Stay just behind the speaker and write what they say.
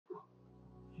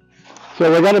So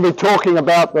we're going to be talking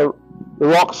about the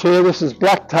rocks here. This is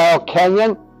Blacktail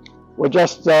Canyon. We're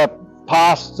just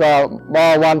past mile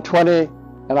 120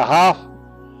 and a half,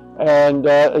 and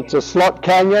it's a slot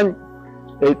canyon.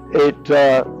 It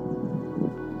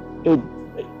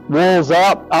walls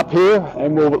out up here,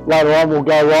 and later on we'll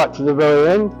go right to the very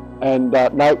end, and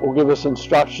Nate will give us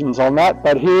instructions on that.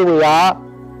 But here we are.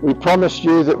 We promised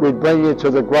you that we'd bring you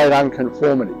to the Great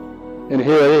Unconformity, and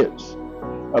here it is.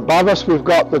 Above us we've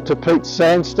got the Tapete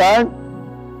Sandstone,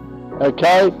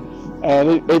 okay,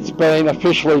 and it's been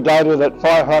officially dated at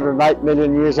 508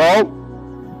 million years old.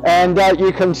 And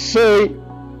you can see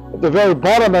at the very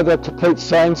bottom of the Tapete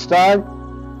Sandstone,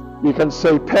 you can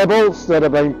see pebbles that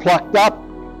have been plucked up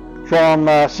from,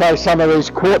 say, some of these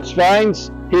quartz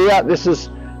veins here. This is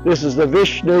the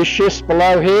Vishnu schist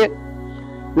below here.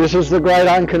 This is the Great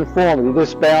Unconformity,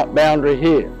 this boundary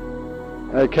here,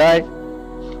 okay,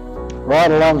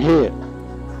 right along here.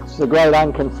 It's the Great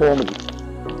Unconformity.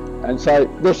 And so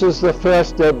this is the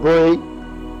first debris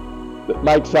that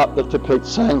makes up the Tapete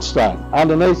Sandstone.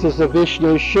 Underneath is the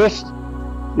Vishnu schist.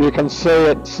 You can see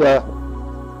it's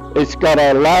got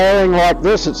a layering like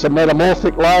this. It's a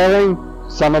metamorphic layering.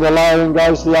 Some of the layering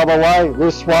goes the other way,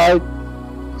 this way.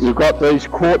 You've got these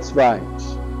quartz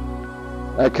veins.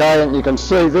 Okay, and you can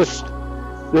see this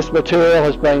material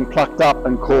has been plucked up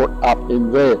and caught up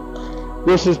in there.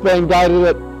 This has been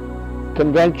dated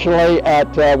conventionally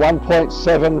at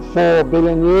 1.74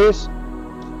 billion years.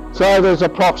 So there's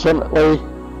approximately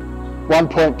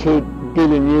 1.2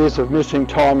 billion years of missing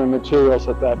time and materials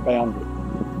at that boundary.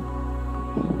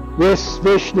 This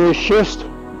Vishnu schist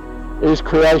is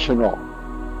creation rock.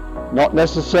 Not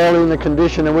necessarily in the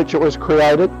condition in which it was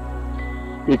created,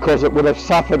 because it would have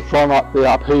suffered from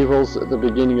the upheavals at the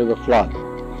beginning of the flood.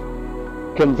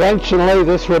 Conventionally,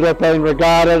 this would have been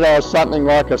regarded as something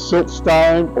like a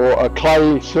siltstone, or a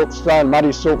clay siltstone, muddy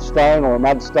siltstone, or a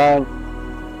mudstone,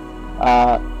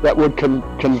 that would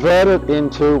convert it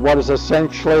into what is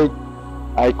essentially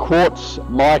a quartz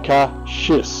mica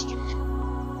schist.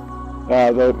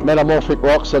 The metamorphic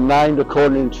rocks are named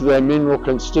according to their mineral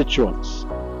constituents.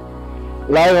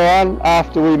 Later on,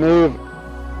 after we move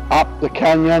up the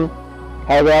canyon,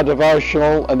 have our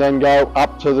devotional, and then go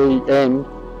up to the end,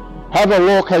 have a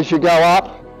look as you go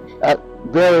up at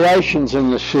variations in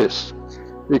the schist,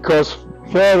 because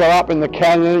further up in the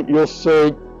canyon you'll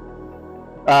see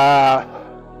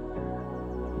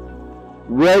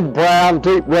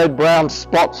deep red brown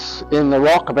spots in the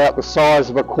rock about the size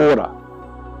of a quarter.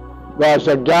 Those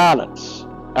are garnets,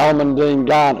 almandine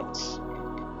garnets,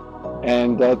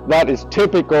 and that is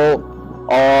typical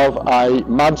of a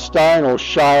mudstone or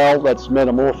shale that's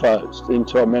metamorphosed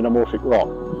into a metamorphic rock.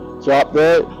 So up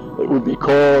there it would be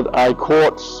called a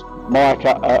quartz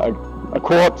mica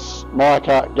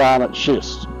garnet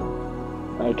schist,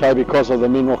 okay, because of the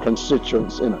mineral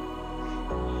constituents in it.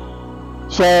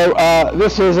 So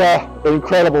this is an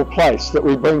incredible place that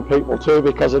we bring people to,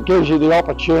 because it gives you the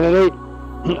opportunity,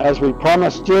 as we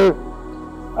promised you,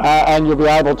 and you'll be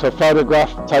able to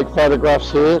take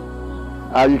photographs here.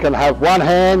 You can have one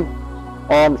hand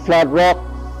on flood rock,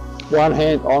 one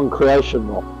hand on creation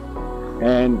rock.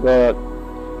 And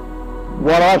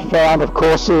what I've found, of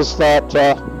course, is that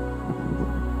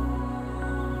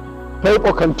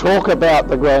people can talk about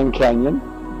the Grand Canyon,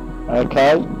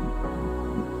 okay,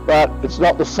 but it's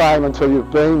not the same until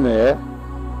you've been there.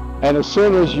 And as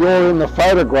soon as you're in the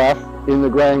photograph in the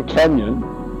Grand Canyon,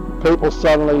 people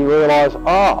suddenly realise,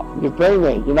 oh, you've been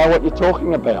there, you know what you're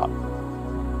talking about.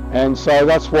 And so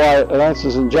that's why at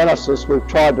Answers in Genesis we've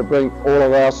tried to bring all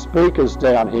of our speakers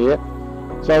down here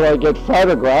so they get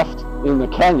photographed in the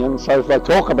canyon, so if they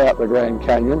talk about the Grand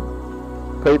Canyon,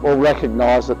 people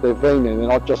recognise that they've been there, they're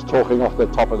not just talking off the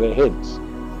top of their heads.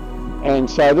 And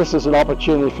so this is an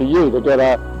opportunity for you to get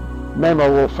a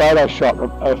memorable photo shot,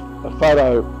 a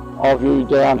photo of you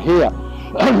down here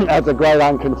at the Great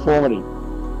Unconformity.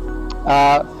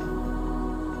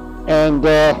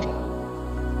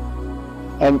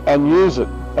 And use it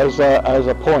as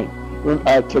a point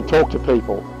to talk to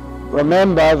people.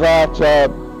 Remember that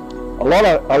a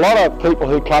lot of people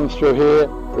who come through here,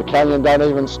 the canyon, don't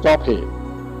even stop here.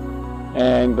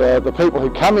 And the people who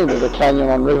come into the canyon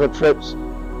on river trips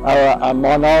are a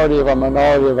minority of a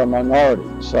minority of a minority.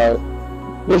 So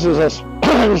this is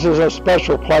a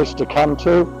special place to come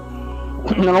to.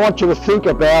 And I want you to think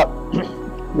about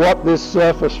what this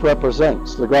surface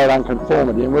represents, the Great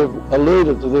Unconformity, and we've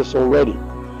alluded to this already.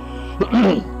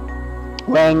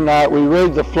 When we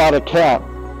read the flood account,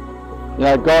 you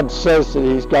know, God says that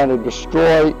he's going to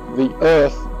destroy the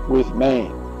earth with man.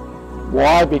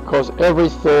 Why? Because every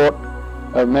thought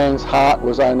of man's heart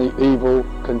was only evil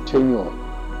continually.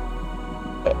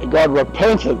 God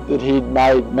repented that he'd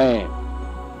made man.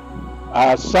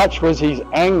 Such was his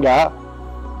anger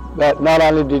that not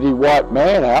only did he wipe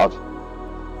man out,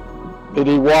 but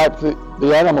he wiped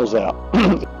the animals out.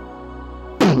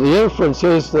 The inference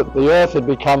is that the earth had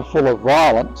become full of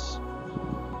violence.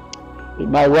 It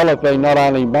may well have been not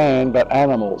only man, but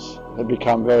animals had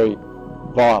become very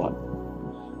violent.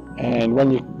 And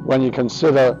when you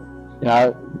consider, you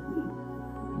know,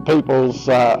 people's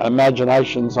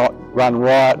imaginations run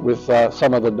riot with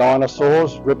some of the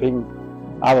dinosaurs ripping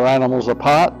other animals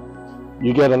apart,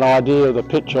 you get an idea of the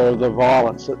picture of the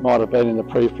violence that might have been in the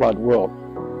pre-flood world.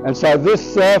 And so this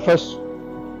surface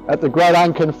at the Great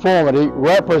Unconformity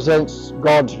represents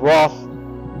God's wrath,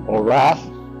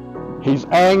 his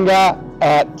anger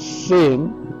at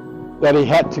sin, that he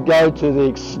had to go to the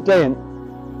extent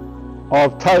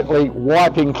of totally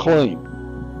wiping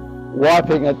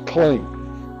it clean,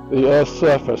 the earth's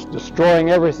surface, destroying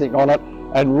everything on it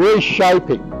and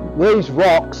reshaping. These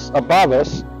rocks above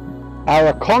us are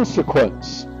a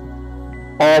consequence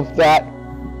of that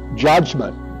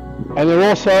judgment, and they're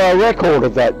also a record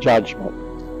of that judgment.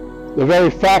 The very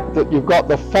fact that you've got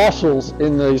the fossils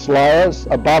in these layers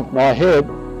above my head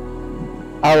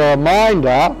are a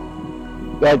reminder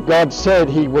that God said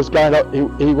he was going to,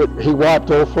 he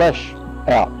wiped all flesh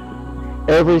out.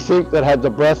 Everything that had the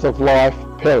breath of life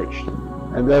perished,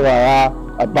 and there they are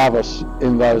above us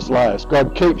in those layers.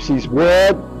 God keeps his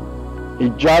word, he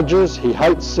judges, he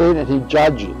hates sin, and he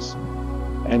judges.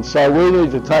 And so we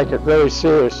need to take it very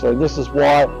seriously. And this is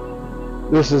why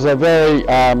this is a very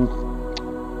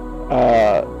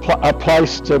a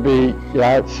place to be, you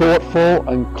know, thoughtful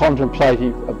and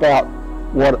contemplative about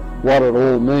what it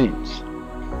all means.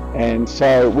 And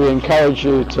so we encourage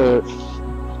you to,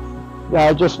 you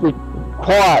know, just be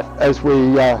quiet as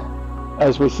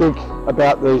we think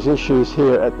about these issues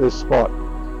here at this spot.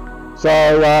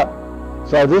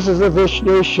 So this is the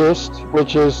Vishnu schist,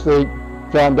 which is the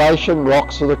foundation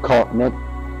rocks of the continent,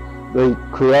 the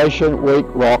creation weak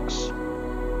rocks,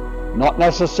 not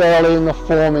necessarily in the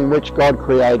form in which God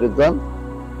created them,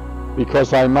 because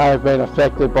they may have been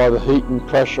affected by the heat and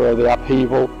pressure of the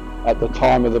upheaval at the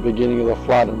time of the beginning of the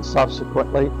flood and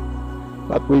subsequently.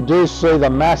 But we do see the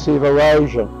massive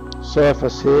erosion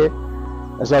surface here.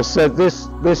 As I said, this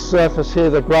surface here,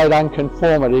 the Great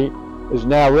Unconformity, is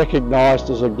now recognized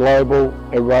as a global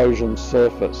erosion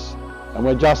surface. And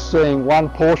we're just seeing one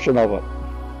portion of it.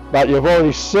 But you've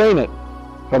already seen it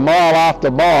for mile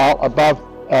after mile above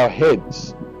our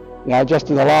heads. You know, just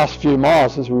in the last few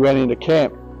miles as we went into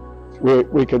camp,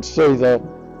 we could see the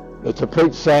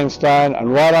Tapete sandstone,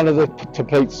 and right under the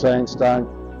Tapete sandstone,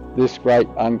 this Great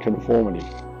Unconformity.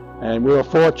 And we were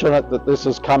fortunate that this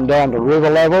has come down to river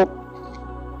level.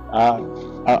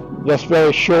 Just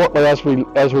very shortly as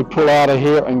we pull out of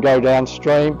here and go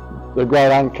downstream, the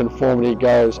Great Unconformity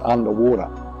goes underwater.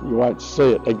 You won't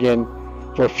see it again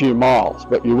for a few miles,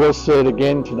 but you will see it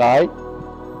again today,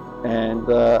 and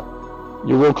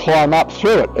you will climb up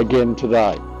through it again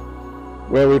today.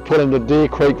 Where we put into Deer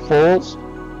Creek Falls,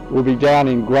 we'll be down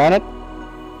in granite,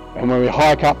 and when we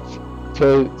hike up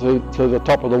to the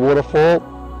top of the waterfall,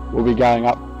 we'll be going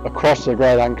up across the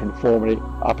Great Unconformity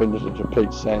up into the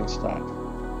Tapete sandstone.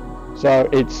 So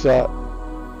it's a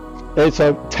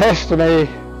testimony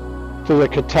to the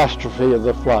catastrophe of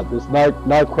the flood. There's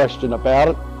no question about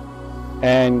it.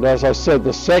 And as I said,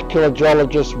 the secular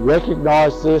geologists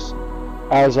recognize this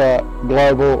as a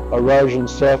global erosion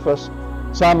surface.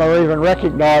 Some are even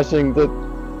recognizing that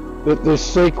this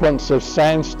sequence of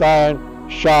sandstone,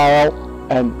 shale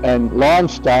and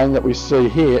limestone that we see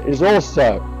here is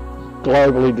also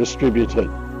globally distributed.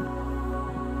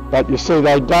 But you see,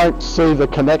 they don't see the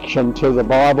connection to the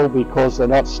Bible because they're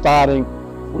not starting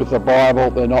with the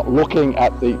Bible. They're not looking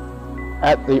at the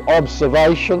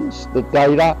observations, the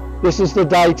data. This is the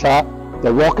data,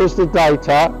 the rock is the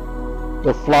data,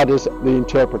 the flood is the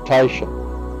interpretation.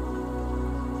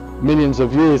 Millions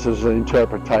of years is an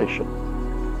interpretation.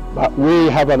 But we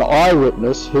have an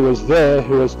eyewitness who is there,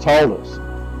 who has told us.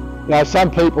 You know, some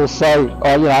people say,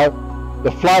 oh, you know,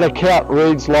 the flood account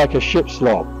reads like a ship's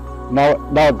log. No,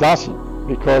 it doesn't,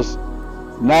 because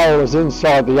Noah was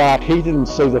inside the ark. He didn't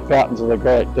see the fountains of the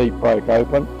great deep broke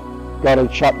open. God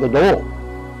had shut the door.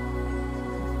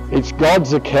 It's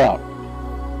God's account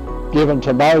given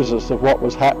to Moses of what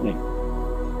was happening.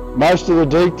 Most of the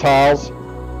details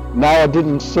Noah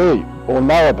didn't see or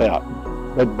know about,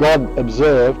 but God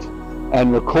observed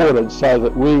and recorded so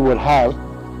that we would have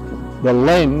the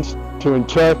lens to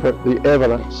interpret the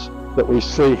evidence that we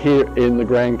see here in the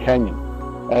Grand Canyon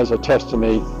as a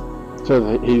testimony to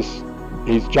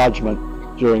his judgment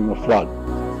during the flood.